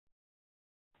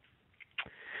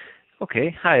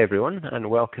Okay, hi everyone, and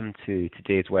welcome to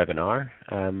today's webinar.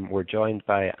 We're joined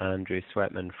by Andrew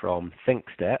Sweatman from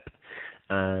ThinkStep,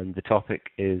 and the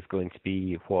topic is going to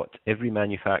be what every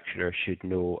manufacturer should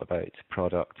know about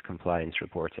product compliance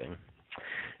reporting.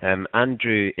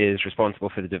 Andrew is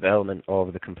responsible for the development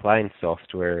of the compliance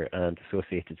software and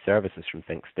associated services from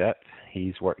ThinkStep.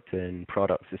 He's worked in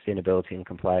product sustainability and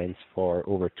compliance for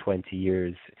over 20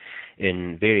 years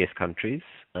in various countries,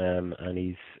 and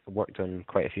he's worked on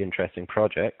quite a few interesting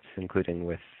projects, including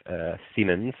with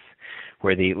Siemens,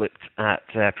 where they looked at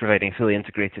providing a fully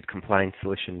integrated compliance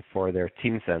solution for their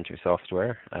Teamcenter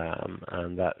software,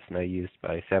 and that's now used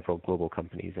by several global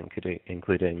companies,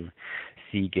 including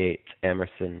Seagate,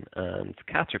 Emerson, and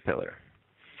Caterpillar.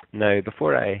 Now,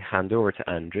 before I hand over to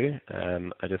Andrew,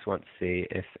 I just want to say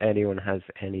if anyone has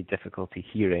any difficulty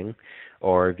hearing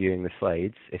or viewing the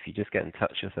slides, if you just get in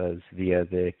touch with us via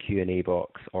the Q&A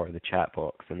box or the chat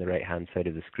box on the right-hand side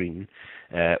of the screen,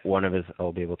 one of us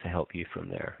will be able to help you from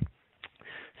there.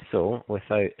 So,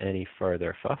 without any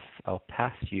further fuss, I'll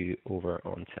pass you over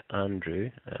on to Andrew,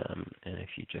 and if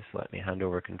you just let me hand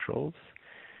over controls.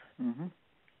 Mm-hmm.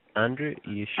 Andrew,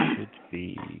 you should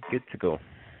be good to go.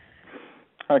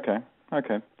 Okay.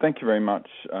 Thank you very much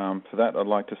for that. I'd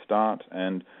like to start,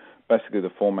 and basically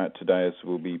the format today is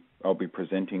I'll be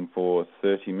presenting for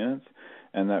 30 minutes,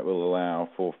 and that will allow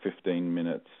for 15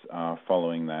 minutes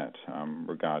following that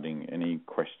regarding any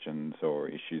questions or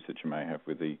issues that you may have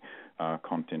with the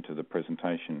content of the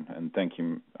presentation. And thank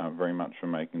you very much for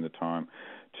making the time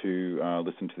to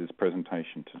listen to this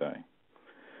presentation today.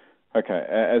 Okay,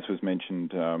 as was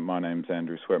mentioned, my name's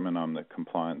Andrew Sweatman. I'm the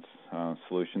Compliance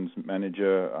Solutions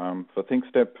Manager for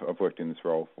ThinkStep. I've worked in this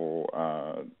role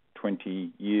for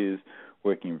 20 years,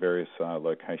 working in various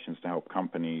locations to help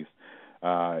companies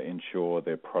ensure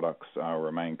their products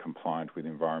remain compliant with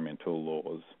environmental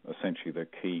laws. Essentially, the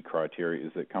key criteria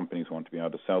is that companies want to be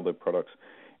able to sell their products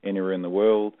anywhere in the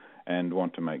world and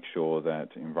want to make sure that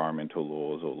environmental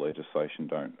laws or legislation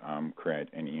don't create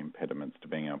any impediments to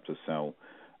being able to sell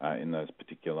in those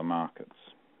particular markets.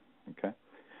 Okay,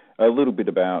 a little bit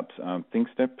about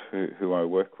ThinkStep, who I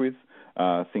work with.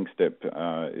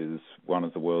 ThinkStep is one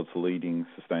of the world's leading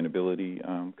sustainability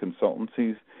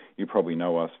consultancies. You probably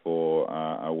know us for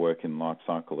our work in life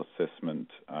cycle assessment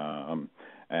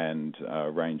and a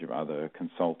range of other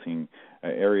consulting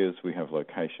areas. We have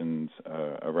locations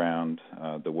around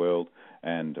the world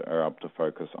and are able to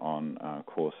focus on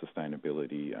core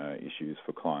sustainability issues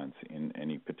for clients in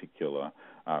any particular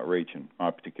region.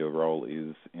 My particular role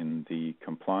is in the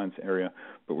compliance area,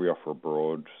 but we offer a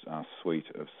broad suite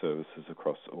of services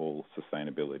across all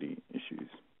sustainability issues.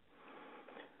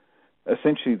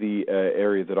 Essentially, the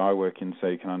area that I work in, so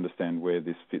you can understand where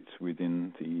this fits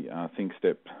within the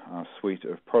ThinkStep suite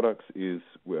of products, is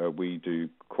where we do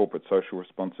corporate social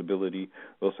responsibility.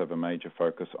 We also have a major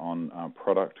focus on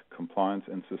product compliance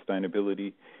and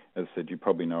sustainability. As I said, you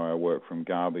probably know our work from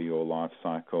GARBI or life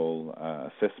cycle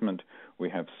assessment. We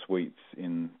have suites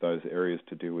in those areas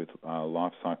to do with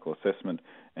life cycle assessment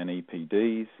and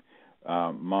EPDs.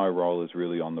 My role is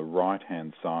really on the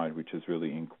right-hand side, which is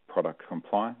really in product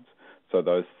compliance. So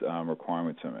those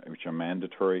requirements which are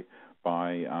mandatory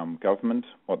by government.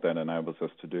 What that enables us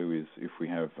to do is, if we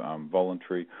have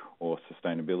voluntary or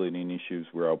sustainability issues,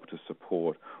 we're able to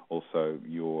support also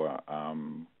your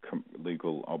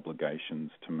legal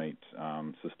obligations to meet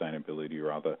sustainability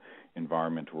or other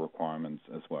environmental requirements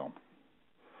as well.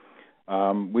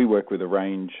 We work with a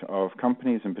range of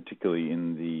companies, and particularly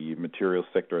in the materials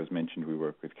sector, as mentioned, we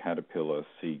work with Caterpillar,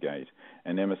 Seagate,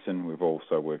 and Emerson. We've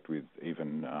also worked with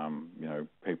even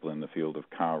people in the field of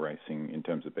car racing in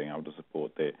terms of being able to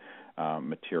support their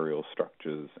material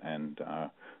structures and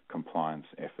compliance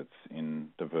efforts in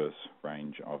diverse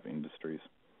range of industries.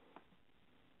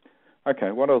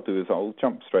 Okay, what I'll do is I'll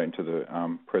jump straight into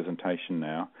the presentation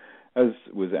now. As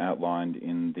was outlined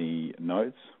in the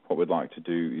notes, what we'd like to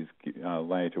do is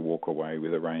allow you to walk away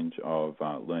with a range of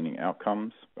learning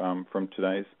outcomes from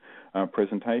today's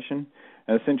presentation.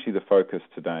 And essentially the focus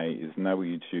today is enable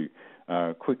you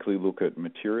to quickly look at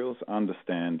materials,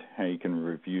 understand how you can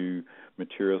review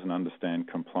materials and understand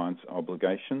compliance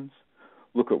obligations,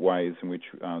 look at ways in which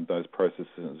those processes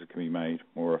can be made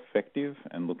more effective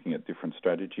and looking at different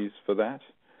strategies for that.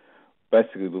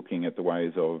 Basically looking at the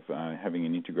ways of having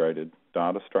an integrated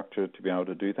data structure to be able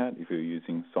to do that, if you're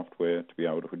using software to be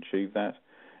able to achieve that,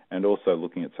 and also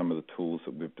looking at some of the tools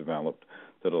that we've developed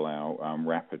that allow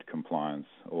rapid compliance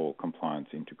or compliance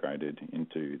integrated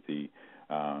into the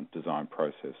design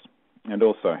process, and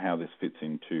also how this fits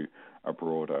into a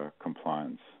broader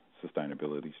compliance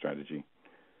sustainability strategy.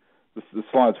 the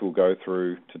slides we'll go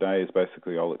through today is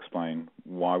basically I'll explain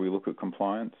why we look at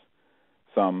compliance,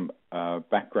 some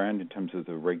background in terms of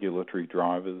the regulatory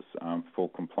drivers for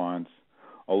compliance.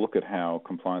 I'll look at how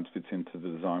compliance fits into the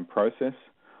design process.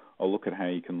 I'll look at how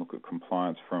you can look at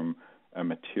compliance from a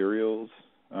materials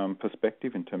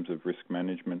perspective in terms of risk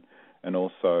management, and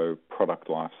also product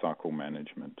lifecycle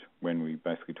management. When we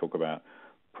basically talk about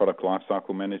product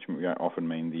lifecycle management, we often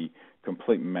mean the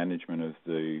complete management of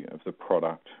the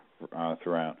product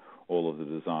throughout all of the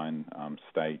design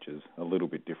stages, a little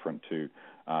bit different to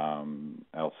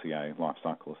LCA,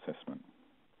 lifecycle assessment.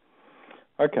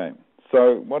 Okay,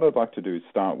 so what I'd like to do is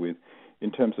start with,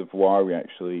 in terms of why we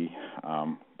actually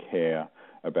care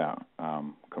about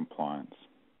compliance.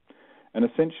 And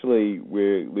essentially,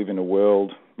 we live in a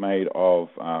world made of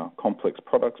complex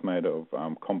products, made of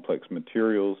complex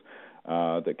materials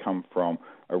that come from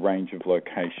a range of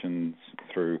locations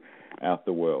throughout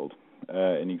the world.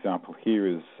 An example here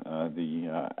is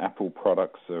the Apple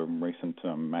products, a recent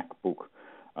MacBook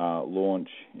launch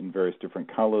in various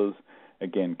different colors,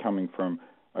 again coming from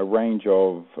a range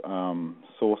of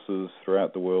sources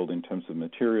throughout the world in terms of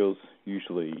materials,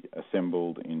 usually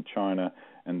assembled in China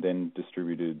and then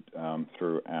distributed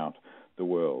throughout the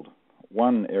world.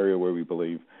 One area where we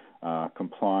believe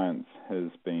compliance has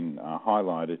been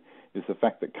highlighted is the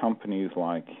fact that companies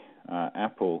like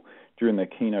Apple, during their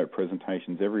keynote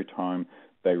presentations, every time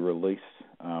they release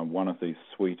one of these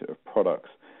suite of products,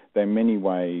 they in many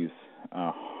ways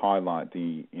highlight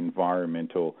the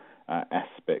environmental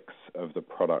aspects of the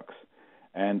products.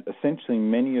 And essentially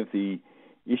many of the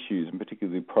issues, and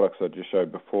particularly the products I just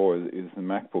showed before, is the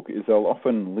MacBook, is they'll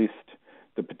often list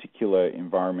the particular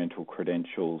environmental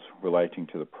credentials relating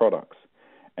to the products.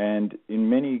 And in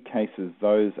many cases,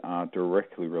 those are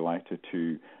directly related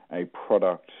to a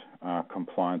product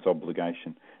compliance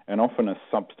obligation, and often a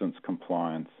substance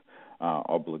compliance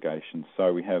obligation.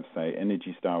 So we have, say,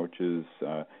 Energy Star, which is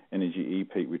Energy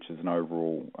EPEAT, which is an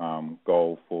overall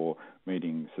goal for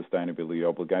meeting sustainability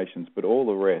obligations, but all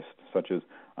the rest, such as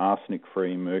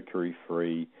arsenic-free,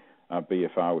 mercury-free,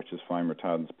 BFR, which is flame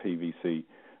retardants, PVC,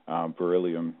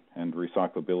 beryllium, and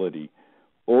recyclability,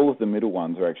 all of the middle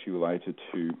ones are actually related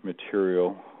to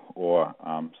material or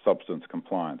substance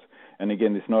compliance. And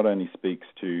again, this not only speaks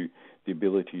to the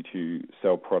ability to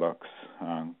sell products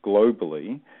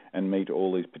globally and meet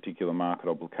all these particular market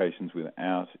obligations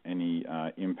without any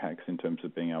impacts in terms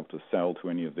of being able to sell to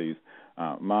any of these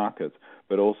markets,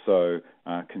 but also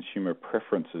consumer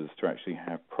preferences to actually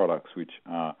have products which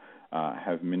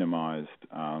have minimized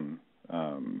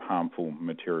harmful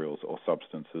materials or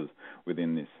substances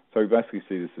within this. So we basically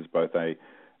see this as both a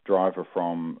driver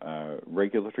from a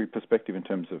regulatory perspective in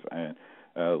terms of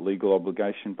a legal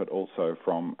obligation, but also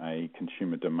from a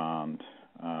consumer demand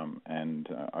and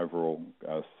overall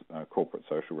corporate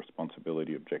social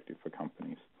responsibility objective for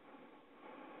companies.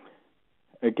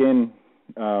 Again,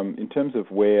 in terms of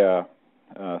where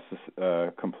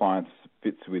compliance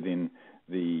fits within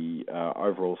the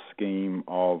overall scheme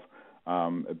of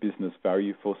a business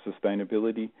value for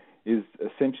sustainability, is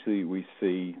essentially we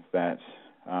see that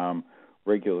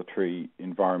regulatory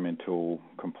environmental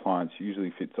compliance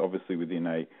usually fits obviously within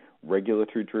a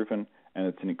regulatory driven, and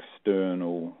it's an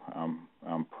external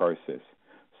process.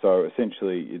 So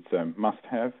essentially it's a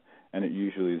must-have, and it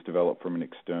usually is developed from an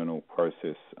external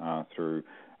process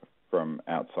from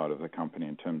outside of the company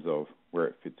in terms of where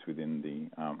it fits within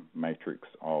the matrix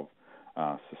of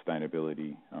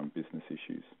sustainability business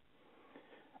issues.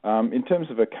 In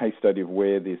terms of a case study of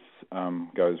where this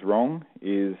goes wrong,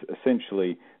 is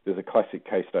essentially there's a classic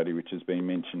case study which has been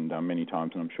mentioned many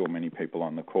times, and I'm sure many people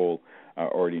on the call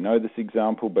already know this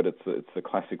example, but it's the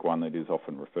classic one that is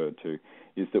often referred to,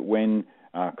 is that when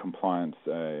compliance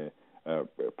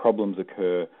problems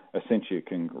occur, essentially it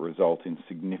can result in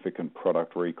significant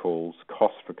product recalls,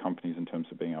 costs for companies in terms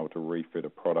of being able to refit a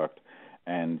product,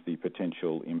 and the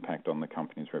potential impact on the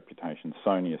company's reputation.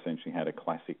 Sony essentially had a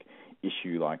classic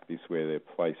issue like this where their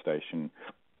PlayStation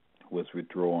was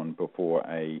withdrawn before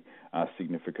a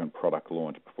significant product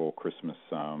launch before Christmas,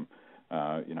 in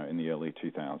the early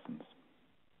 2000s.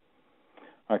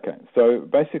 Okay, so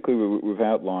basically we've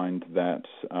outlined that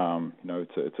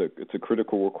it's a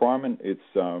critical requirement. It's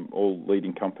all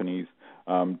leading companies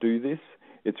do this.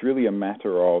 It's really a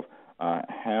matter of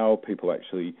how people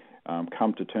actually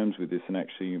come to terms with this and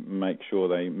actually make sure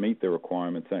they meet their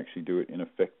requirements and actually do it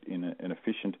in an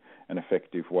efficient and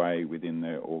effective way within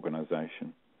their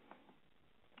organization.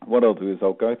 What I'll do is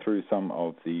I'll go through some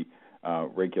of the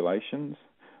regulations.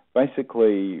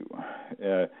 Basically,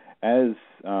 as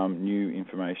new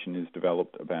information is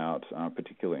developed about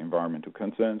particular environmental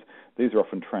concerns, these are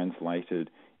often translated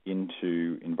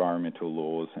into environmental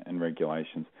laws and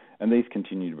regulations, and these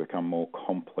continue to become more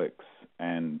complex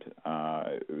and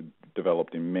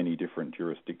developed in many different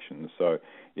jurisdictions. So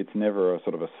it's never a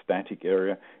sort of a static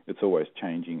area. It's always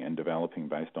changing and developing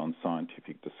based on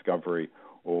scientific discovery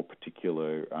or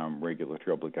particular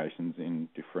regulatory obligations in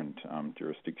different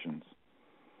jurisdictions.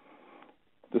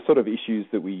 The sort of issues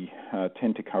that we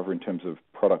tend to cover in terms of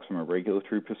products from a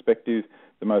regulatory perspective,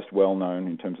 the most well-known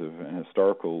in terms of an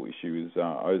historical issue is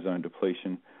ozone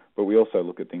depletion, but we also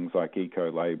look at things like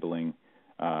eco-labelling,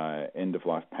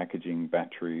 end-of-life packaging,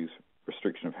 batteries,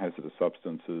 restriction of hazardous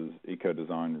substances,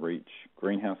 eco-design, REACH,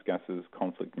 greenhouse gases,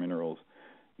 conflict minerals,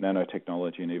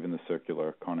 nanotechnology, and even the circular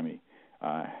economy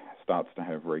starts to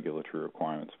have regulatory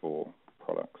requirements for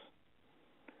products.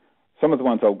 Some of the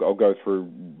ones I'll go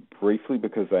through briefly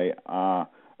because they are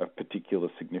of particular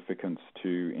significance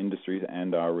to industries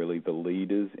and are really the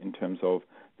leaders in terms of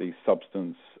these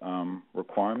substance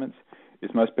requirements.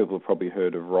 Most people have probably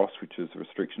heard of RoHS, which is the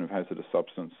Restriction of Hazardous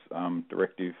Substance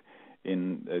Directive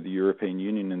in the European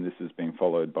Union, and this has been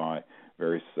followed by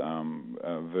various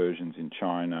versions in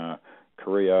China,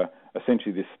 Korea.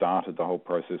 Essentially, this started the whole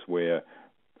process where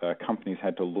companies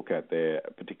had to look at their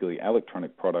particularly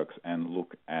electronic products and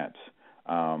look at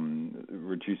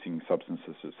reducing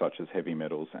substances such as heavy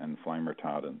metals and flame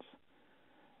retardants.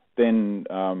 Then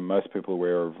most people are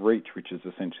aware of REACH, which is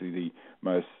essentially the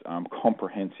most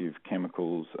comprehensive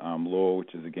chemicals law,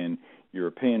 which is again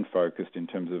European focused in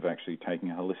terms of actually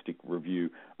taking a holistic review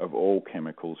of all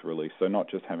chemicals released. So not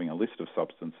just having a list of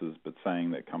substances, but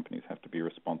saying that companies have to be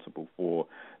responsible for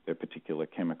their particular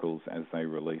chemicals as they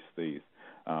release these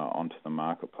onto the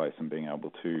marketplace and being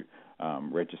able to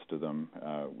register them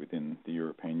within the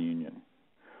European Union.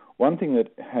 One thing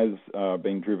that has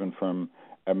been driven from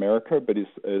America, but is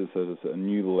a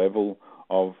new level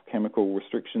of chemical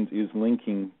restrictions, is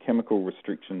linking chemical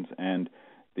restrictions and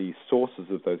the sources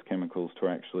of those chemicals to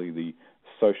actually the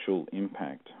social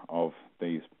impact of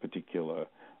these particular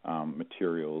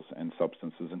materials and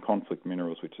substances. And conflict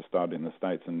minerals, which are started in the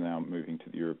States and now moving to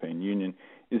the European Union,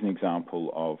 is an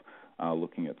example of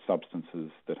looking at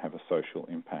substances that have a social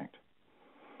impact.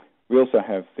 We also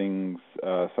have things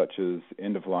such as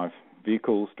end-of-life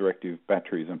vehicles, directive,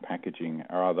 batteries and packaging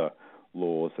are other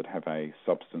laws that have a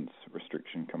substance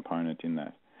restriction component in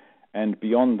that. And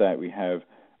beyond that, we have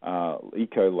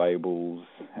eco-labels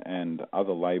and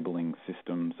other labelling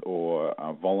systems or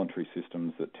voluntary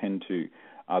systems that tend to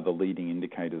are the leading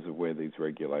indicators of where these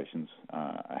regulations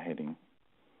are heading.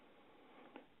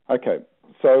 Okay,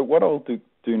 so what I'll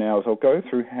do now is I'll go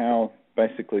through how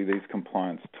basically these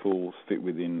compliance tools fit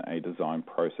within a design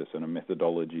process and a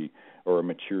methodology or a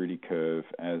maturity curve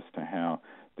as to how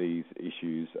these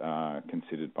issues are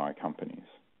considered by companies.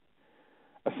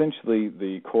 Essentially,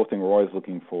 the core thing we're always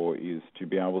looking for is to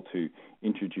be able to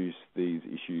introduce these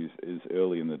issues as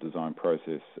early in the design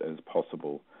process as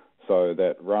possible, so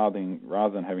that rather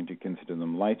than having to consider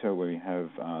them later where we have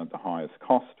the highest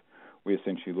cost, we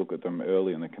essentially look at them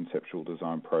early in the conceptual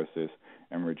design process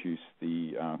and reduce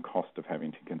the cost of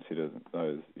having to consider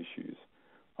those issues.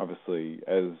 Obviously,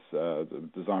 as the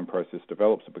design process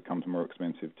develops, it becomes more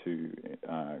expensive to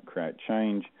create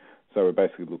change, so we're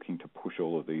basically looking to push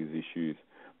all of these issues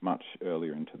much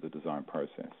earlier into the design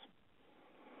process.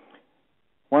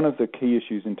 One of the key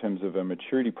issues in terms of a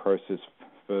maturity process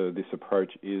for this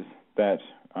approach is that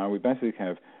we basically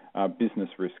have business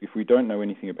risk. If we don't know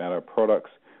anything about our products,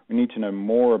 we need to know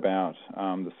more about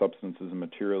the substances and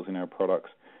materials in our products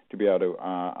to be able to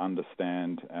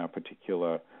understand our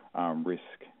particular risk.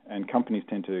 And companies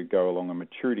tend to go along a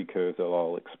maturity curve that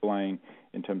I'll explain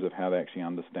in terms of how they actually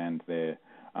understand their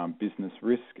business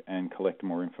risk and collect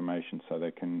more information so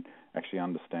they can actually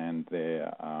understand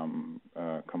their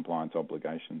compliance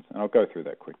obligations. And I'll go through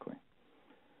that quickly.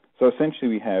 So essentially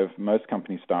we have, most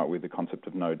companies start with the concept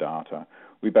of no data.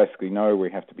 We basically know we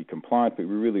have to be compliant, but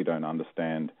we really don't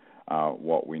understand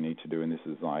what we need to do. And this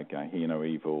is like hear no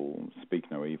evil, speak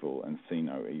no evil, and see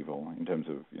no evil in terms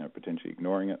of potentially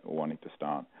ignoring it or wanting to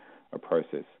start a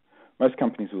process. Most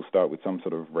companies will start with some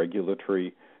sort of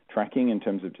regulatory tracking in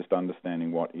terms of just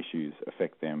understanding what issues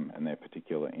affect them and their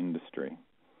particular industry.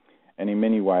 And in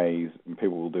many ways,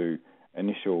 people will do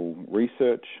initial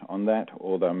research on that,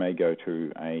 or they may go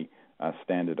to a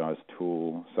standardized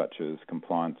tool such as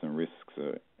Compliance and Risks,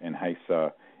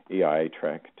 NHACER, EIA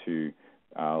Track to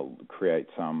create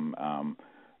some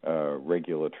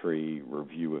regulatory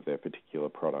review of their particular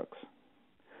products.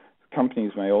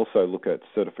 Companies may also look at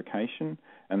certification,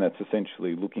 and that's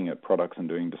essentially looking at products and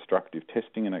doing destructive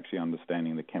testing and actually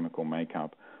understanding the chemical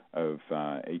makeup of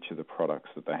each of the products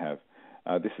that they have.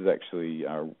 This is actually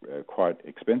quite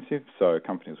expensive, so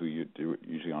companies will do it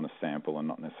usually on a sample and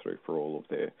not necessarily for all of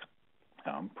their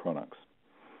products.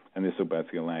 And this will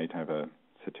basically allow you to have a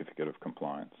certificate of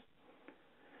compliance.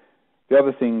 The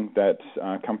other thing that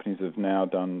companies have now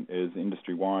done is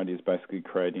industry-wide is basically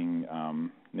creating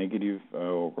negative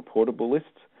or reportable lists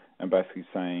and basically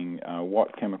saying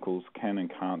what chemicals can and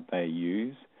can't they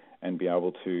use, and be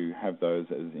able to have those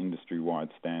as industry-wide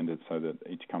standards so that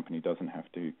each company doesn't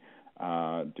have to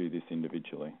do this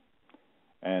individually.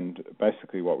 And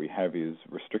basically what we have is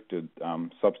restricted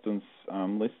substance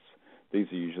lists. These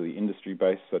are usually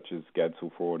industry-based, such as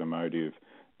GADSL for automotive.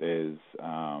 There's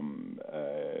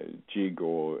JIG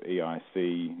or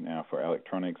EIC now for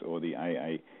electronics, or the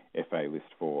AAFA list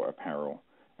for apparel.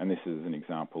 And this is an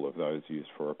example of those used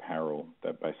for apparel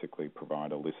that basically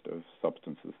provide a list of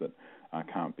substances that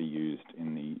can't be used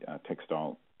in the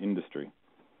textile industry.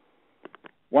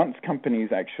 Once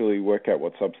companies actually work out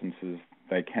what substances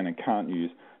they can and can't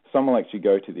use, some will actually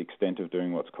go to the extent of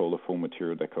doing what's called a full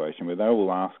material declaration, where they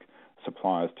will ask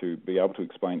suppliers to be able to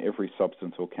explain every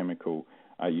substance or chemical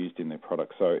used in their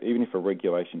products. So even if a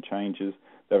regulation changes,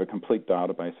 they have a complete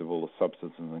database of all the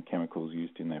substances and chemicals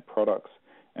used in their products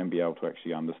and be able to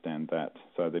actually understand that,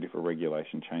 so that if a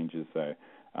regulation changes, they're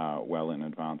well in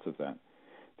advance of that.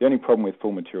 The only problem with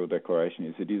full material declaration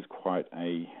is it is quite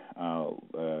a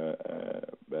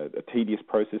tedious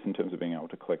process in terms of being able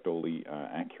to collect all the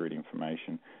accurate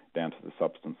information down to the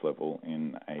substance level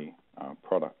in a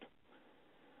product.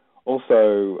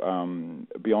 Also,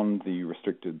 beyond the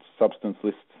restricted substance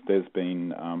lists, there's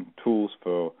been tools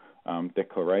for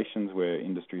declarations where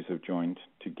industries have joined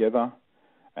together,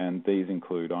 and these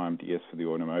include IMDS for the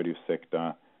automotive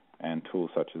sector and tools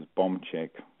such as BOMcheck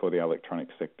for the electronic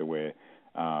sector, where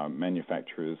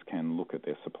manufacturers can look at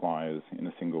their suppliers in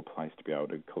a single place to be able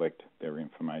to collect their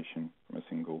information from a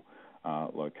single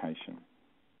location.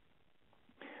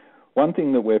 One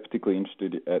thing that we're particularly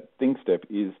interested at ThinkStep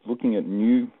is looking at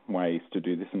new ways to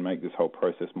do this and make this whole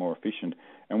process more efficient.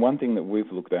 And one thing that we've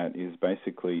looked at is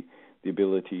basically the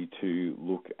ability to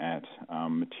look at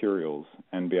materials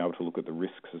and be able to look at the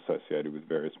risks associated with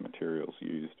various materials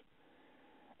used.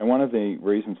 And one of the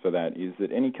reasons for that is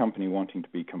that any company wanting to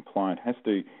be compliant has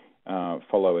to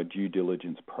follow a due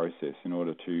diligence process in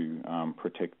order to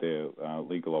protect their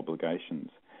legal obligations.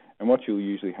 And what you'll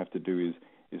usually have to do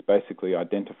is basically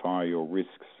identify your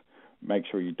risks, make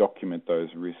sure you document those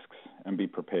risks, and be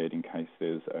prepared in case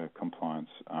there's a compliance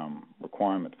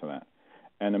requirement for that.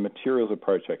 And a materials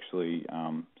approach actually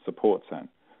supports that.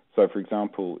 So, for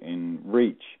example, in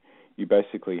REACH, you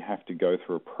basically have to go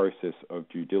through a process of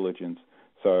due diligence,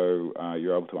 so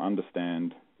you're able to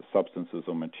understand the substances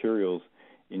or materials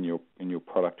in your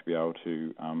product to be able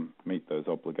to meet those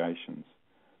obligations.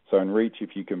 So in REACH,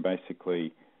 if you can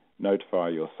basically notify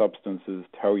your substances,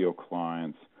 tell your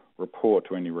clients, report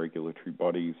to any regulatory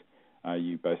bodies,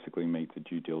 you basically meet the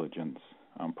due diligence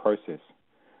process.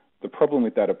 The problem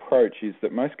with that approach is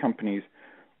that most companies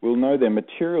will know their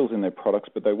materials in their products,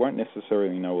 but they won't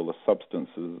necessarily know all the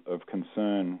substances of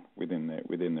concern within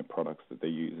their products that they're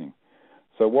using.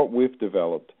 So what we've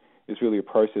developed is really a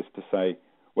process to say,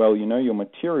 well, you know your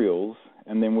materials,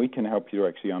 and then we can help you to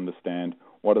actually understand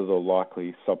what are the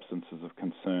likely substances of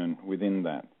concern within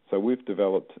that. So we've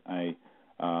developed a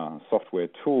software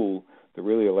tool that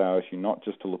really allows you not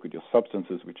just to look at your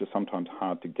substances, which are sometimes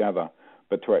hard to gather,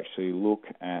 but to actually look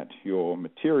at your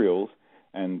materials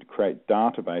and create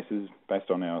databases based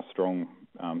on our strong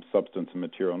substance and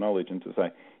material knowledge, and to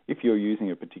say, if you're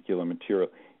using a particular material,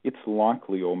 it's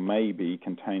likely or may be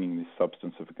containing this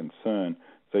substance of concern.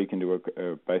 So you can do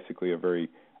basically a very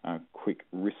quick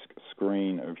risk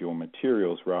screen of your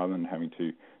materials rather than having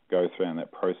to go through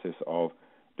that process of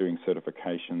doing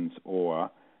certifications or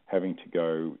having to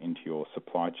go into your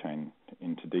supply chain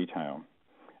into detail.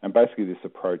 And basically this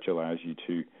approach allows you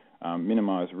to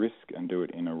minimize risk and do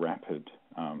it in a rapid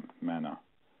manner.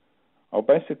 I'll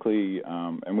basically,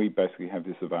 and we basically have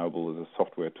this available as a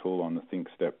software tool on the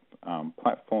ThinkStep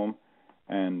platform,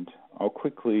 and I'll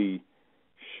quickly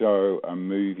show a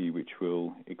movie which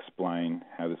will explain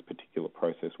how this particular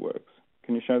process works.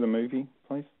 Can you show the movie,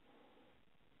 please?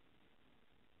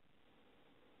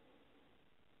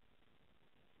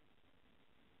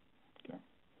 Okay.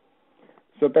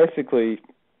 So basically,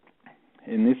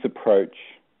 in this approach,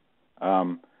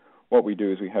 what we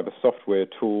do is we have a software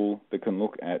tool that can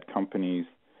look at companies'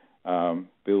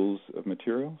 bills of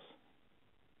materials.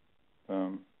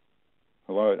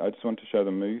 Hello, I just want to show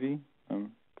the movie.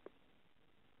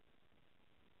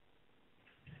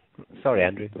 Sorry,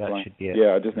 Andrew, that should be it.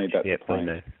 Yeah, I just need that to play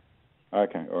now.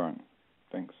 Okay, all right,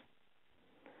 thanks.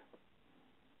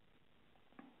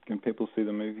 Can people see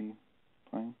the movie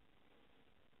playing?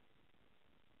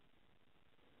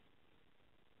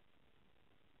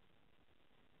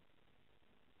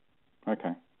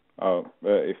 Okay. I'm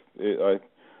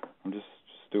just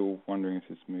still wondering if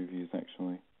this movie is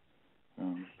actually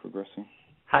progressing.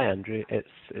 Hi, Andrew.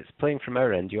 It's playing from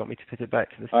our end. Do you want me to put it back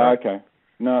to the start? Okay.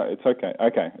 No, it's okay.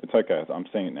 It's okay. I'm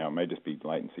seeing it now. It may just be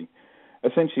latency.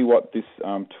 Essentially, what this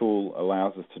tool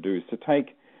allows us to do is to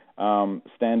take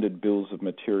standard bills of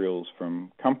materials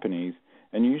from companies,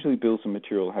 and usually bills of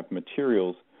material have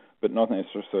materials, but not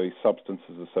necessarily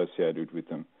substances associated with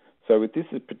them. So with this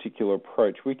particular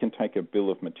approach, we can take a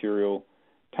bill of material,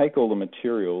 take all the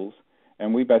materials,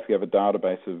 and we basically have a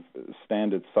database of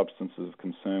standard substances of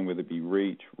concern, whether it be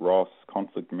REACH, ROS,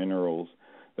 conflict minerals,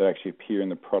 that actually appear in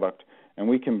the product. And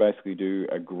we can basically do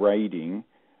a grading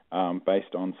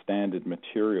based on standard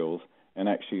materials and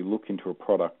actually look into a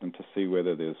product and to see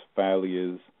whether there's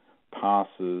failures,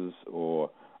 passes, or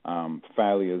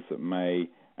failures that may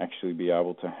actually be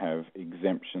able to have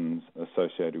exemptions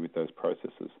associated with those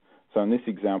processes. So in this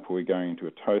example, we're going into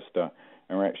a toaster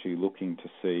and we're actually looking to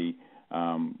see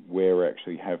where we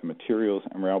actually have materials,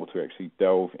 and we're able to actually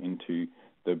delve into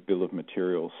the bill of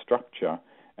materials structure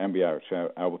and be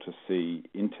able to see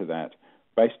into that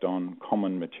based on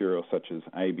common materials such as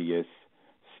ABS,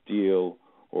 steel,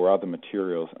 or other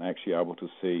materials, and actually able to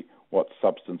see what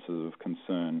substances of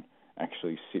concern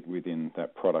actually sit within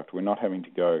that product. We're not having to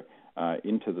go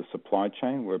into the supply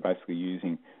chain. We're basically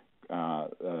using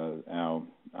our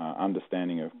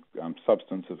understanding of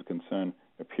substances of concern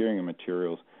appearing in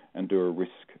materials and do a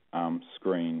risk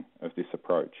screen of this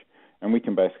approach. And we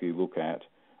can basically look at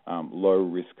low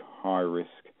risk, high risk,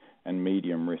 and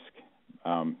medium risk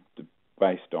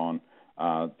based on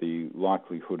the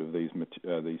likelihood of these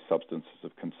substances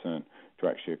of concern to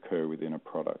actually occur within a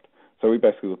product. So we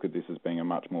basically look at this as being a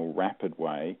much more rapid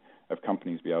way of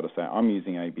companies be able to say, I'm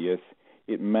using ABS,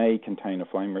 it may contain a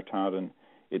flame retardant,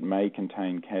 it may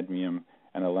contain cadmium,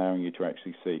 and allowing you to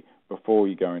actually see, before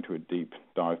you go into a deep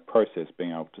dive process,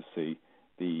 being able to see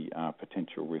the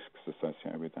potential risks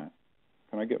associated with that.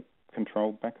 Can I get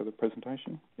control back of the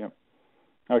presentation? Yep.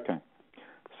 Okay.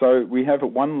 So we have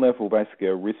at one level basically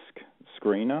a risk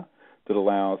screener that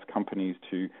allows companies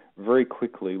to very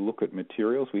quickly look at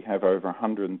materials. We have over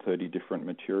 130 different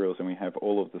materials, and we have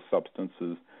all of the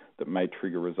substances that may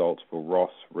trigger results for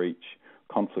ROS, REACH,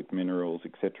 conflict minerals,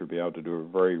 etc., be able to do a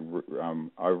very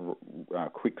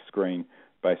quick screen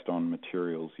based on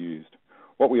materials used.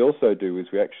 What we also do is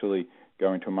we actually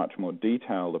go into a much more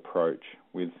detailed approach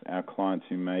with our clients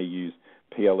who may use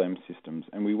PLM systems,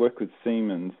 and we work with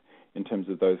Siemens in terms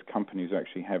of those companies who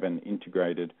actually have an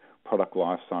integrated product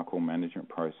lifecycle management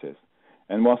process.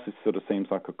 And whilst this sort of seems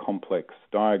like a complex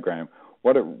diagram,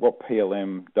 what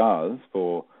PLM does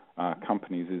for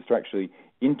companies is to actually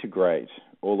integrate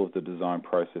all of the design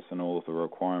process and all of the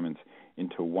requirements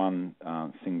into one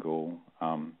single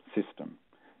system.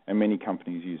 And many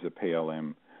companies use a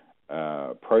PLM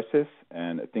process,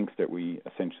 and it thinks that we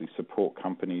essentially support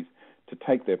companies to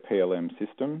take their PLM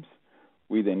systems.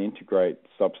 We then integrate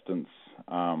substance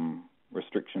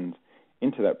restrictions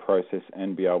into that process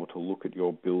and be able to look at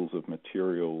your bills of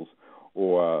materials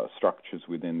or structures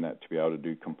within that to be able to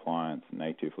do compliance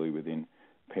natively within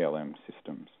PLM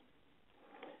systems.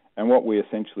 And what we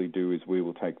essentially do is we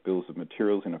will take bills of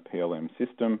materials in a PLM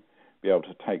system, be able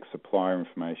to take supplier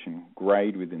information,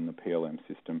 grade within the PLM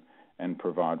system, and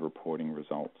provide reporting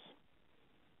results.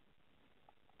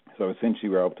 So essentially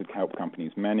we're able to help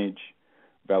companies manage,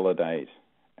 validate,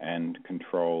 and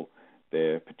control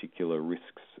their particular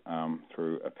risks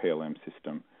through a PLM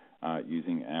system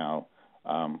using our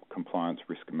compliance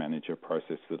risk manager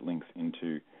process that links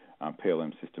into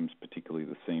PLM systems, particularly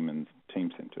the Siemens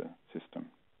Teamcenter system.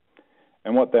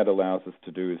 And what that allows us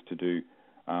to do is to do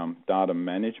data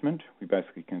management. We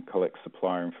basically can collect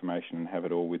supplier information and have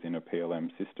it all within a PLM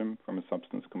system from a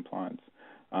substance compliance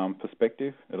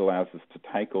perspective. It allows us to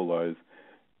take all those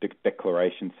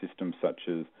declaration systems such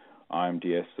as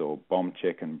IMDS or bomb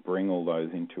check and bring all those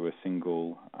into a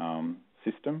single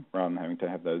system rather than having to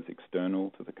have those external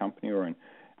to the company or in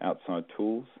outside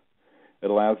tools. It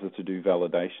allows us to do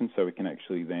validation, so we can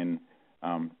actually then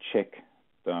check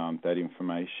that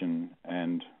information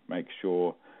and make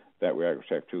sure that we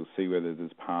actually see whether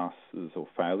there's passes or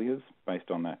failures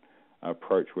based on that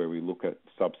approach where we look at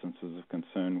substances of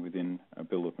concern within a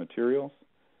bill of materials.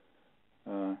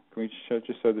 Can we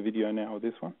just show the video now of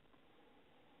this one?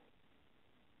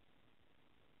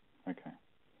 Okay.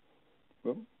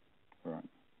 Well, all right.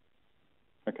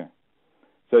 Okay.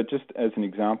 So just as an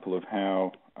example of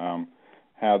how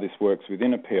this works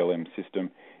within a PLM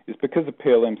system, is because a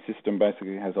PLM system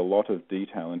basically has a lot of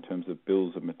detail in terms of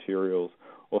bills of materials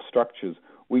or structures.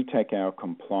 We take our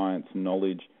compliance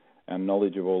knowledge, our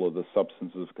knowledge of all of the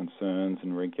substances of concerns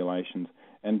and regulations,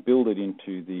 and build it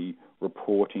into the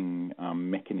reporting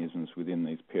mechanisms within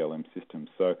these PLM systems.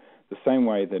 So the same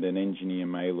way that an engineer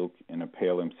may look in a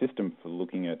PLM system for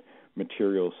looking at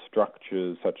material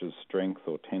structures such as strength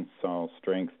or tensile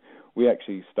strength, we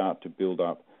actually start to build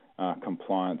up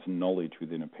compliance knowledge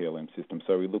within a PLM system.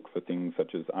 So we look for things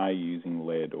such as, are you using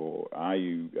lead, or are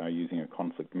you using a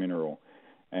conflict mineral?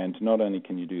 And not only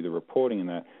can you do the reporting in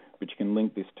that, but you can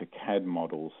link this to CAD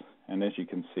models. And as you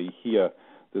can see here,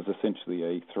 there's essentially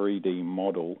a 3D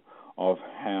model of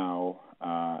how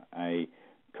a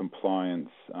compliance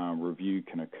review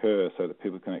can occur, so that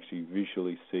people can actually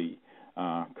visually see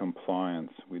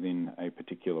compliance within a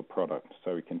particular product.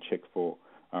 So we can check for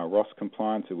ROS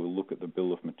compliance. It will look at the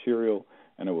bill of material,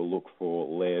 and it will look for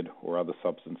lead or other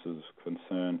substances of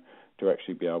concern to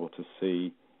actually be able to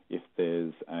see if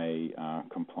there's a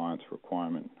compliance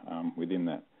requirement within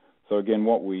that. So again,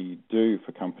 what we do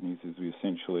for companies is we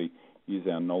essentially use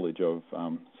our knowledge of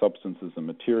substances and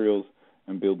materials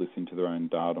and build this into their own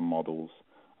data models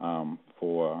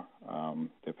for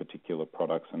their particular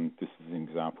products. And this is an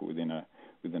example within a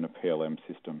PLM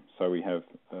system. So we have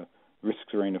a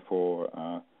risk arena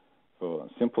for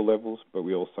simple levels, but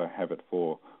we also have it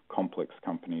for complex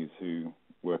companies who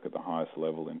work at the highest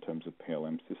level in terms of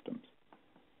PLM systems.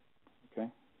 Okay.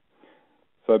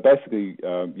 So basically,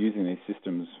 using these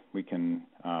systems, we can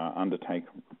undertake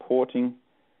reporting,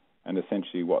 and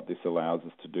essentially what this allows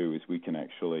us to do is we can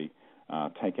actually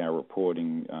take our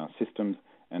reporting systems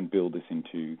and build this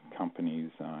into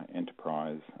companies'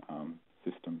 enterprise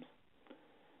systems.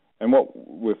 And what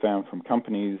we've found from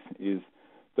companies is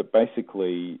that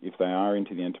basically, if they are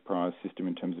into the enterprise system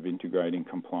in terms of integrating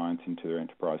compliance into their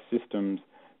enterprise systems,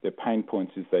 their pain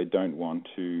points is they don't want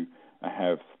to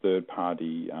have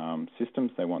third-party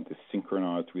systems. They want this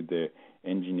synchronized with their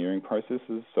engineering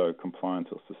processes, so compliance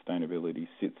or sustainability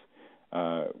sits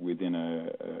within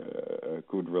a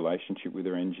good relationship with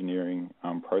their engineering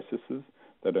processes.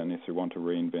 They don't necessarily want to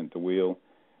reinvent the wheel.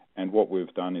 And what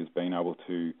we've done is been able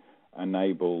to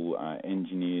enable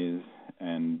engineers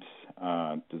and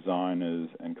designers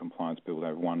and compliance people to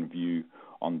have one view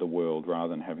on the world rather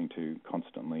than having to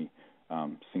constantly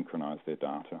synchronize their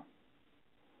data.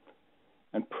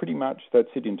 And pretty much that's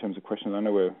it in terms of questions. I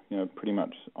know we're pretty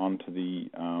much on to the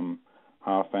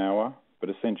half hour, but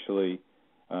essentially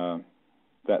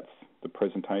that's the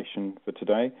presentation for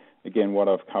today. Again, what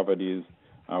I've covered is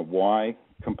why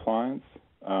compliance,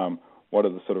 what are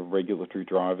the sort of regulatory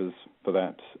drivers for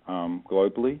that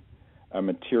globally, a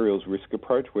materials risk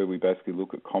approach where we basically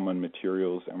look at common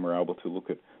materials and we're able to look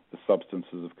at the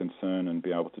substances of concern and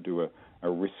be able to do a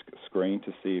risk screen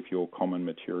to see if your common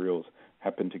materials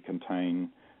happen to contain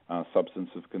substance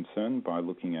of concern by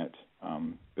looking at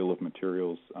bill of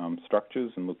materials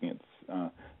structures and looking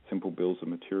at simple bills of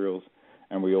materials.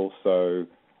 And we also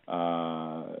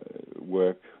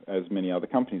work, as many other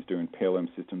companies do, in PLM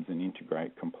systems and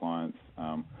integrate compliance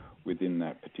within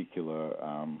that particular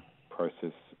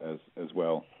process as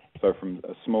well. So from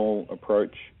a small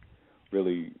approach,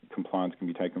 really compliance can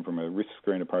be taken from a risk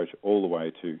screen approach all the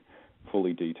way to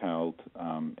fully detailed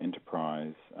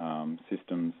enterprise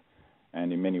systems.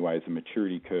 And in many ways, the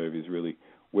maturity curve is really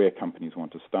where companies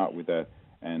want to start with that,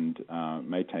 and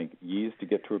may take years to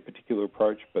get to a particular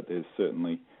approach, but there's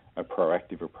certainly a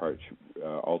proactive approach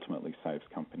ultimately saves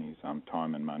companies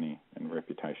time and money and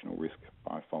reputational risk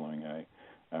by following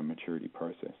a maturity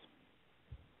process.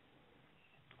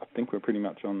 I think we're pretty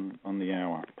much on the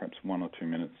hour, perhaps 1 or 2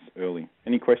 minutes early.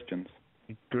 Any questions?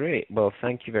 Great. Well,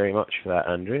 thank you very much for that,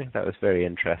 Andrew. That was very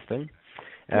interesting.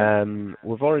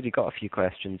 We've already got a few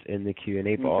questions in the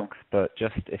Q&A box, but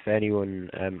just if anyone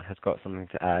has got something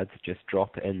to add, just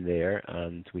drop it in there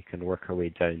and we can work our way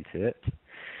down to it.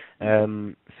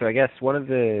 So I guess one of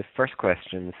the first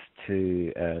questions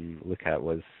to look at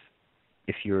was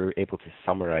if you're able to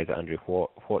summarize, Andrew,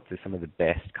 what do some of the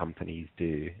best companies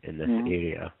do in this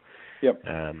area? Yep.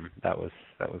 That was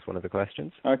one of the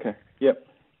questions. Okay. Yep.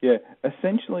 Yeah.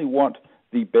 Essentially, what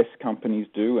the best companies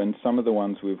do, and some of the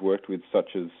ones we've worked with, such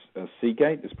as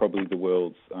Seagate, is probably the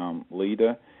world's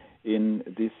leader in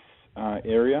this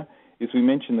area, is we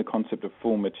mentioned the concept of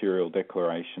full material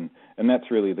declaration, and that's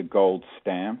really the gold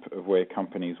stamp of where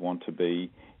companies want to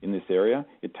be in this area.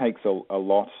 It takes a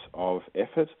lot of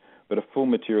effort, but a full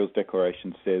materials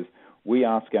declaration says we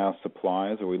ask our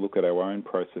suppliers, or we look at our own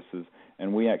processes,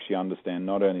 and we actually understand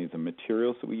not only the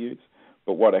materials that we use,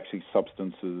 but what actually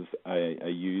substances are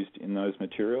used in those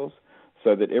materials.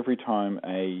 so that every time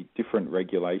a different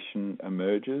regulation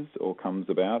emerges or comes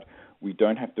about, we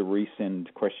don't have to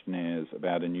resend questionnaires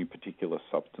about a new particular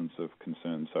substance of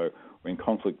concern. So when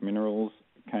conflict minerals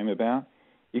came about,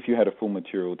 if you had a full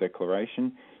material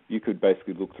declaration, you could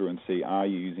basically look through and see, are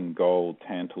you using gold,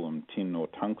 tantalum, tin, or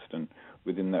tungsten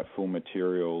within that full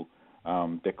material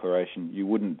declaration. You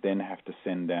wouldn't then have to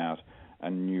send out a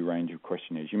new range of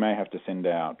questionnaires. You may have to send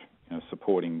out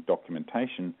supporting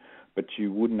documentation, but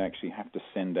you wouldn't actually have to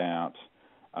send out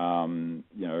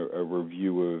a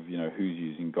review of who's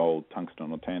using gold,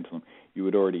 tungsten, or tantalum. You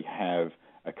would already have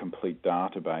a complete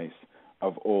database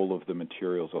of all of the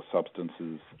materials or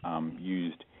substances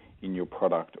used in your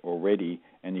product already,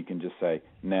 and you can just say,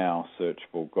 now search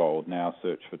for gold, now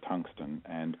search for tungsten,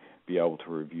 and be able to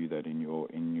review that in your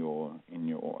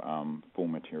full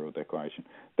material declaration.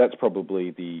 That's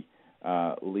probably the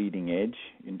leading edge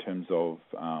in terms of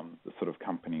the sort of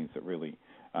companies that really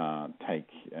take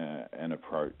an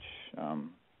approach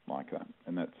like that,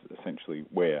 and that's essentially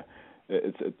where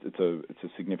it's a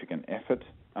significant effort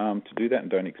to do that,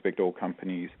 and don't expect all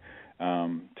companies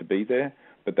to be there.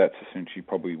 But that's essentially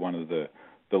probably one of the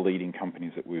leading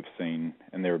companies that we've seen,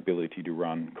 and their ability to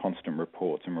run constant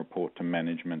reports and report to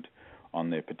management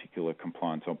on their particular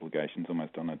compliance obligations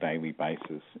almost on a daily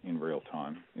basis in real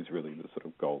time is really the sort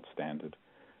of gold standard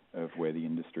of where the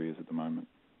industry is at the moment.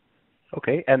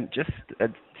 Okay, just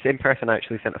same person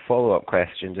actually sent a follow-up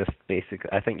question, just basically,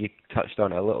 I think you touched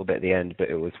on it a little bit at the end, but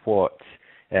it was what,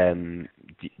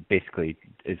 basically,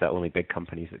 is that only big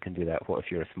companies that can do that? What if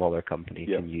you're a smaller company?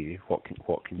 Yep. What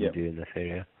can you do in this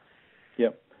area?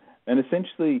 Yep, and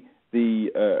essentially the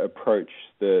approach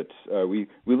that we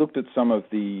looked at some of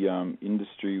the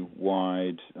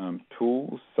industry-wide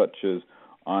tools such as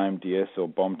IMDS or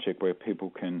BombCheck, where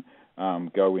people can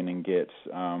go in and get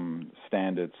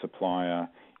standard supplier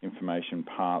information,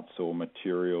 parts or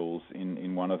materials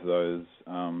in one of those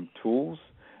tools.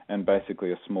 And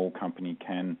basically a small company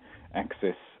can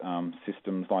access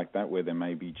systems like that where there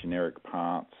may be generic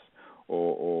parts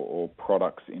or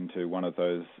products into one of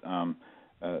those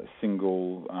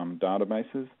single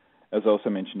databases. As I also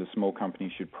mentioned, a small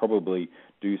company should probably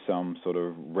do some sort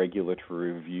of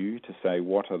regulatory review to say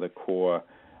what are the core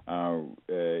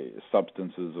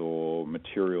substances or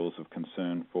materials of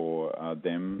concern for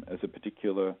them as a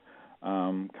particular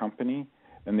company.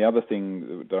 And the other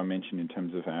thing that I mentioned in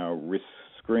terms of our risk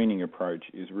screening approach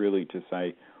is really to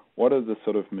say, what are the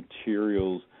sort of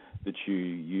materials that you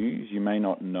use? You may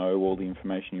not know all the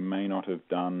information. You may not have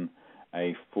done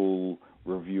a full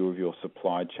review of your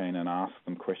supply chain and ask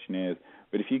them questionnaires.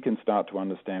 But if you can start to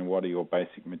understand what are your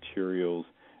basic materials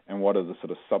and what are the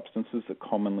sort of substances that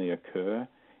commonly occur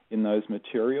in those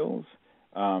materials,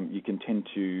 you can tend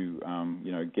to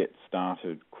get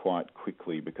started quite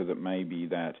quickly, because it may be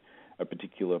that a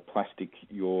particular plastic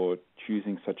you're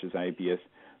choosing, such as ABS,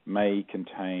 may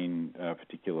contain a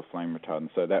particular flame retardant.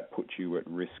 So that puts you at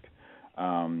risk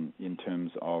in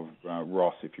terms of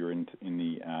ROS if you're in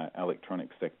the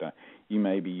electronics sector. You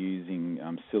may be using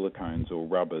silicones or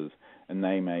rubbers, and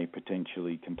they may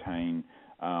potentially contain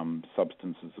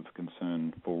substances of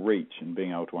concern for REACH, and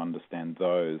being able to understand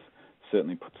those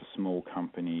certainly puts a small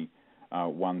company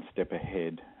one step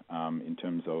ahead in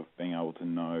terms of being able to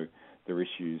know their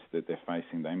issues that they're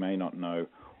facing. They may not know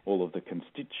all of the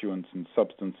constituents and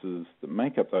substances that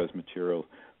make up those materials,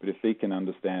 but if they can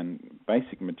understand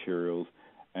basic materials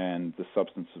and the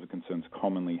substances of concerns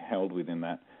commonly held within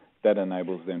that, that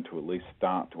enables them to at least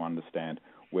start to understand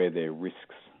where their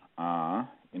risks are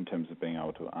in terms of being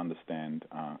able to understand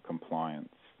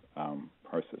compliance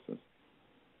processes.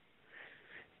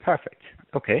 Perfect.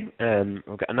 Okay,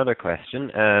 we've got another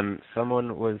question.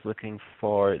 Someone was looking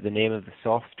for the name of the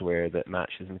software that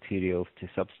matches materials to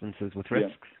substances with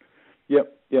risks.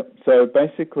 Yep. So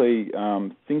basically,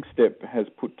 ThinkStep has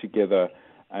put together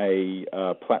a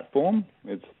platform.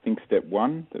 It's ThinkStep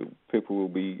 1 that people will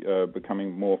be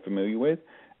becoming more familiar with.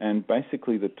 And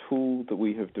basically the tool that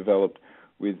we have developed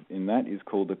within that is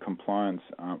called the Compliance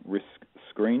Risk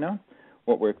Screener.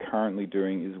 What we're currently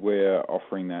doing is we're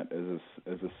offering that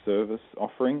as a service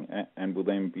offering, and will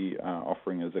then be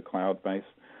offering as a cloud-based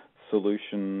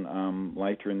solution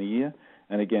later in the year.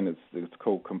 And again, it's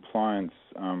called Compliance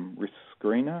Risk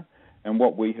Screener. And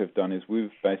what we have done is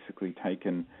we've basically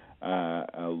taken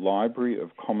a library of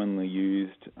commonly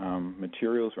used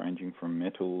materials ranging from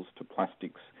metals to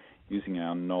plastics, using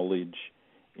our knowledge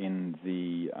in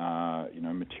the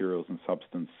materials and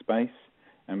substance space,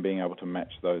 and being able to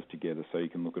match those together. So you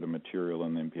can look at a material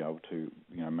and then be able to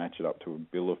match it up to a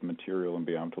bill of material and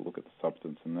be able to look at the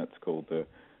substance, and that's called the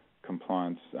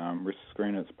Compliance Risk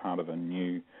Screener. It's part of a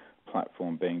new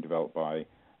platform being developed by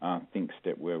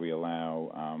ThinkStep, where we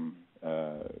allow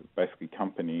basically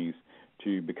companies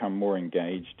to become more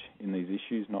engaged in these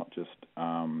issues, not just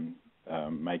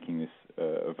making this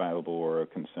available or a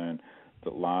concern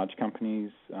that large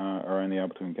companies are only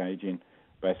able to engage in,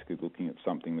 basically looking at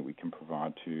something that we can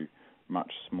provide to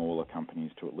much smaller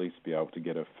companies to at least be able to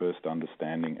get a first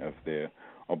understanding of their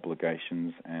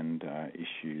obligations and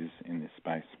issues in this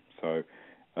space. So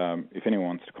if anyone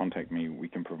wants to contact me, we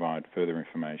can provide further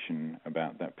information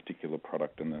about that particular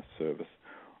product and the service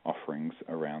offerings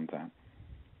around that.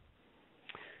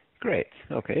 Great.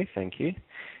 Okay, thank you.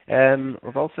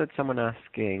 We've also had someone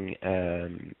asking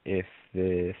if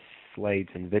the slides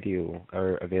and video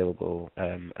are available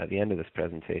at the end of this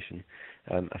presentation.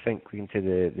 I think we can say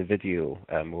the video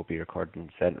will be recorded and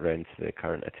sent around to the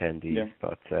current attendees,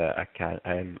 but I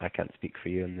can't speak for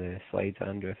you on the slides,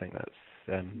 Andrew. I think that's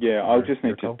I'll just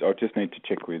need to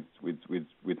check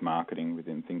with marketing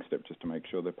within ThinkStep just to make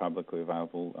sure they're publicly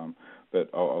available. But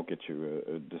I'll get you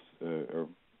a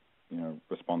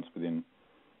response within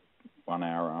 1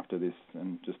 hour after this,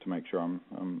 and just to make sure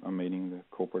I'm meeting the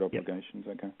corporate obligations.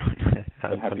 Yep. Okay.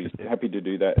 But happy to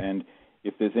do that. And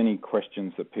if there's any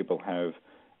questions that people have,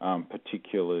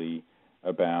 particularly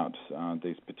about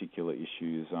these particular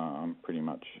issues, I'm pretty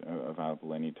much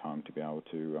available any time to be able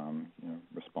to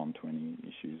respond to any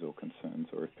issues or concerns,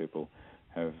 or if people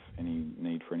have any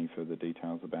need for any further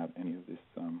details about any of this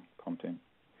content.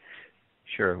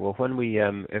 Sure. Well, when we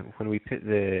put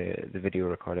the video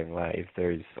recording live,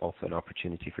 there's also an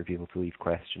opportunity for people to leave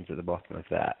questions at the bottom of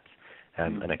that,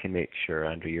 and I can make sure,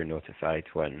 Andrew, you're notified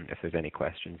when, if there's any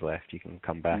questions left, you can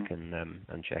come back and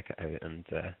check it out and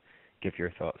give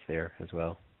your thoughts there as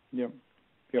well. Yep.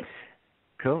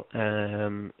 Cool.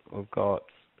 We've got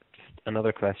just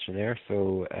another question there.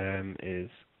 So, is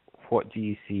what do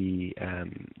you see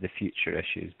the future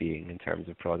issues being in terms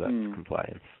of product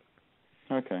compliance?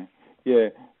 Okay. Yeah,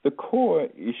 the core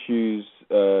issues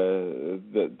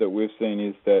that we've seen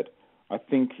is that I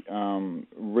think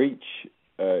REACH,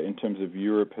 in terms of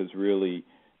Europe, has really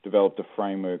developed a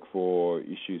framework for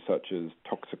issues such as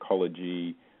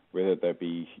toxicology, whether that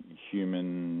be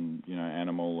human,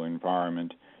 animal, or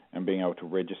environment, and being able to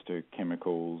register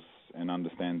chemicals and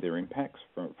understand their impacts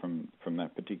from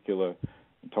that particular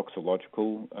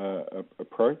toxicological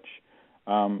approach.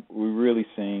 We're really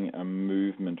seeing a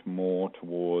movement more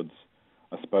towards,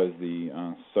 I suppose,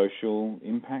 the social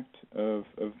impact of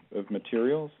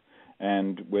materials,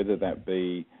 and whether that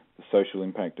be the social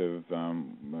impact of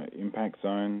impact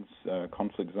zones,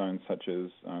 conflict zones such as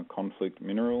conflict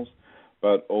minerals,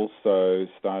 but also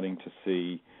starting to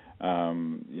see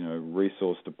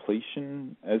resource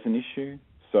depletion as an issue.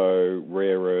 So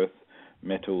rare earth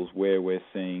metals, where we're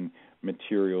seeing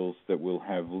materials that will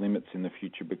have limits in the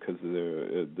future because of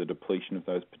the depletion of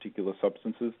those particular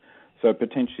substances. So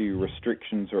potentially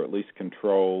restrictions, or at least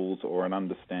controls, or an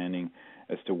understanding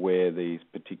as to where these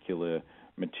particular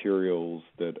materials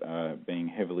that are being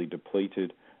heavily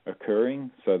depleted are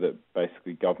occurring, so that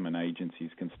basically government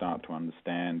agencies can start to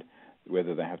understand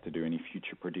whether they have to do any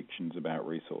future predictions about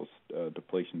resource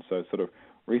depletion. So sort of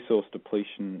resource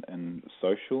depletion and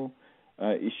social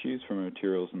issues from a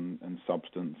materials and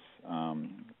substance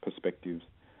perspectives.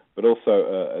 But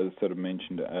also, as sort of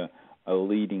mentioned, a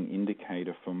leading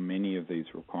indicator for many of these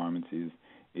requirements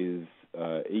is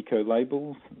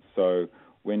eco-labels. So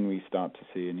when we start to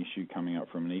see an issue coming up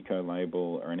from an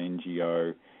eco-label or an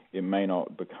NGO, it may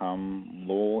not become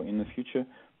law in the future,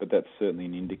 but that's certainly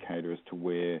an indicator as to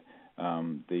where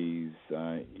these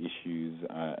issues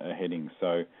are heading.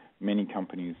 So many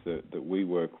companies that we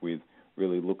work with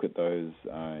really look at those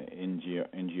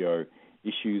NGO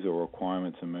issues or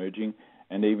requirements emerging,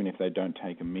 and even if they don't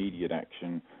take immediate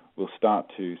action, we'll start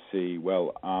to see,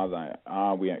 well,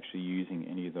 are we actually using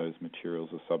any of those materials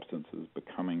or substances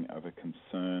becoming of a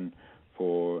concern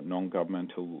for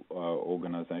non-governmental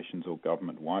organisations or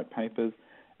government white papers,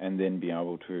 and then be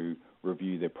able to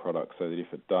review their products so that if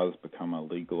it does become a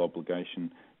legal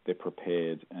obligation, they're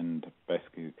prepared and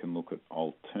basically can look at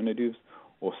alternatives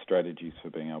or strategies for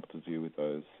being able to deal with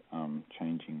those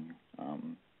changing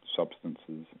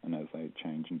substances and as they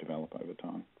change and develop over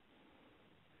time.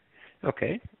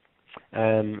 Okay.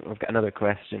 We've got another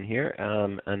question here,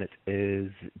 and it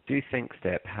is, do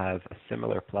ThinkStep have a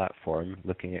similar platform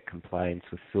looking at compliance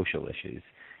with social issues,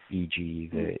 e.g.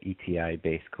 the ETI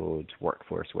base code,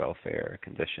 workforce welfare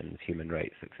conditions, human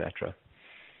rights, etc.?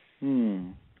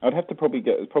 I'd have to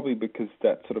probably because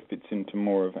that sort of fits into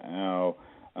more of our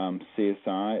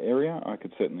CSR area. I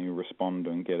could certainly respond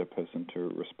and get a person to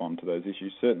respond to those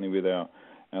issues, certainly with our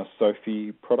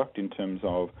SOFI product in terms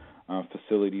of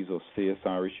facilities or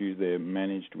CSR issues. They're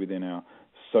managed within our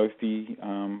SOFI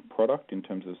product in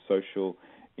terms of social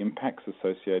impacts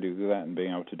associated with that, and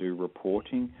being able to do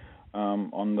reporting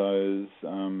on those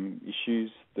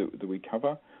issues that we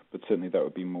cover. But certainly that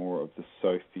would be more of the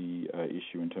SOFI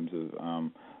issue in terms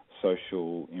of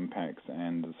social impacts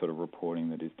and the sort of reporting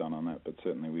that is done on that. But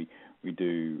certainly we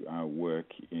do work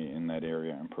in that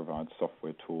area and provide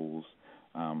software tools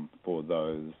for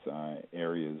those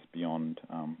areas beyond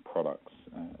products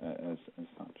as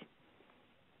such.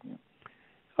 Yeah.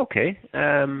 Okay.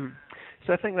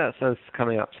 So I think that's us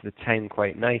coming up to the time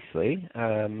quite nicely.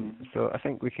 So I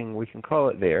think we can call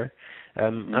it there.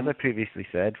 As I previously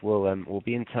said, we'll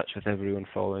be in touch with everyone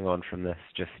following on from this,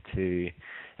 just to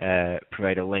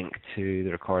provide a link to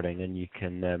the recording, and you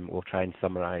can we'll try and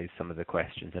summarise some of the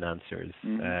questions and answers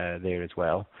there as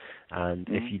well. And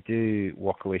if you do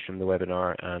walk away from the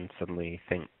webinar and suddenly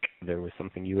think there was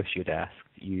something you wish you'd asked,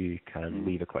 you can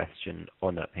leave a question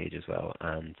on that page as well,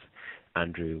 and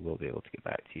Andrew will be able to get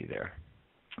back to you there.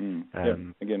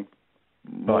 Again,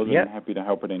 more than happy to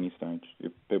help at any stage.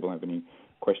 If people have any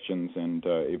questions, and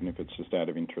even if it's just out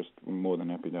of interest, we're more than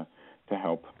happy to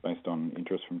help based on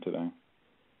interest from today.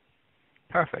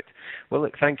 Perfect. Well,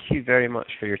 look, thank you very much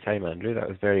for your time, Andrew. That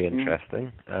was very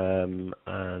interesting.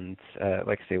 And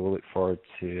like I say, we'll look forward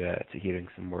to hearing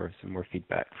some more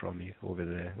feedback from you over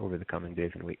the coming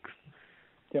days and weeks.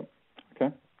 Yep.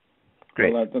 Okay.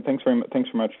 Great. Well, thanks very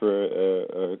much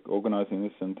for organising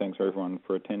this, and thanks for everyone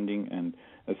for attending. And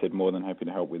as I said, more than happy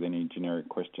to help with any generic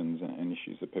questions and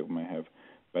issues that people may have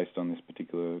based on this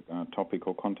particular topic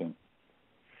or content.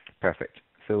 Perfect.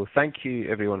 So thank you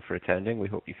everyone for attending. We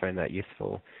hope you found that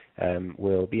useful.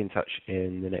 We'll be in touch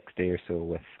in the next day or so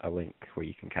with a link where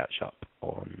you can catch up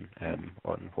on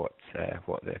what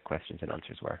the questions and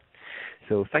answers were.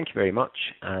 So thank you very much,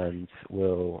 and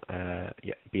we'll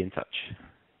be in touch.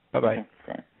 Bye-bye. Okay,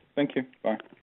 great. Thank you. Bye.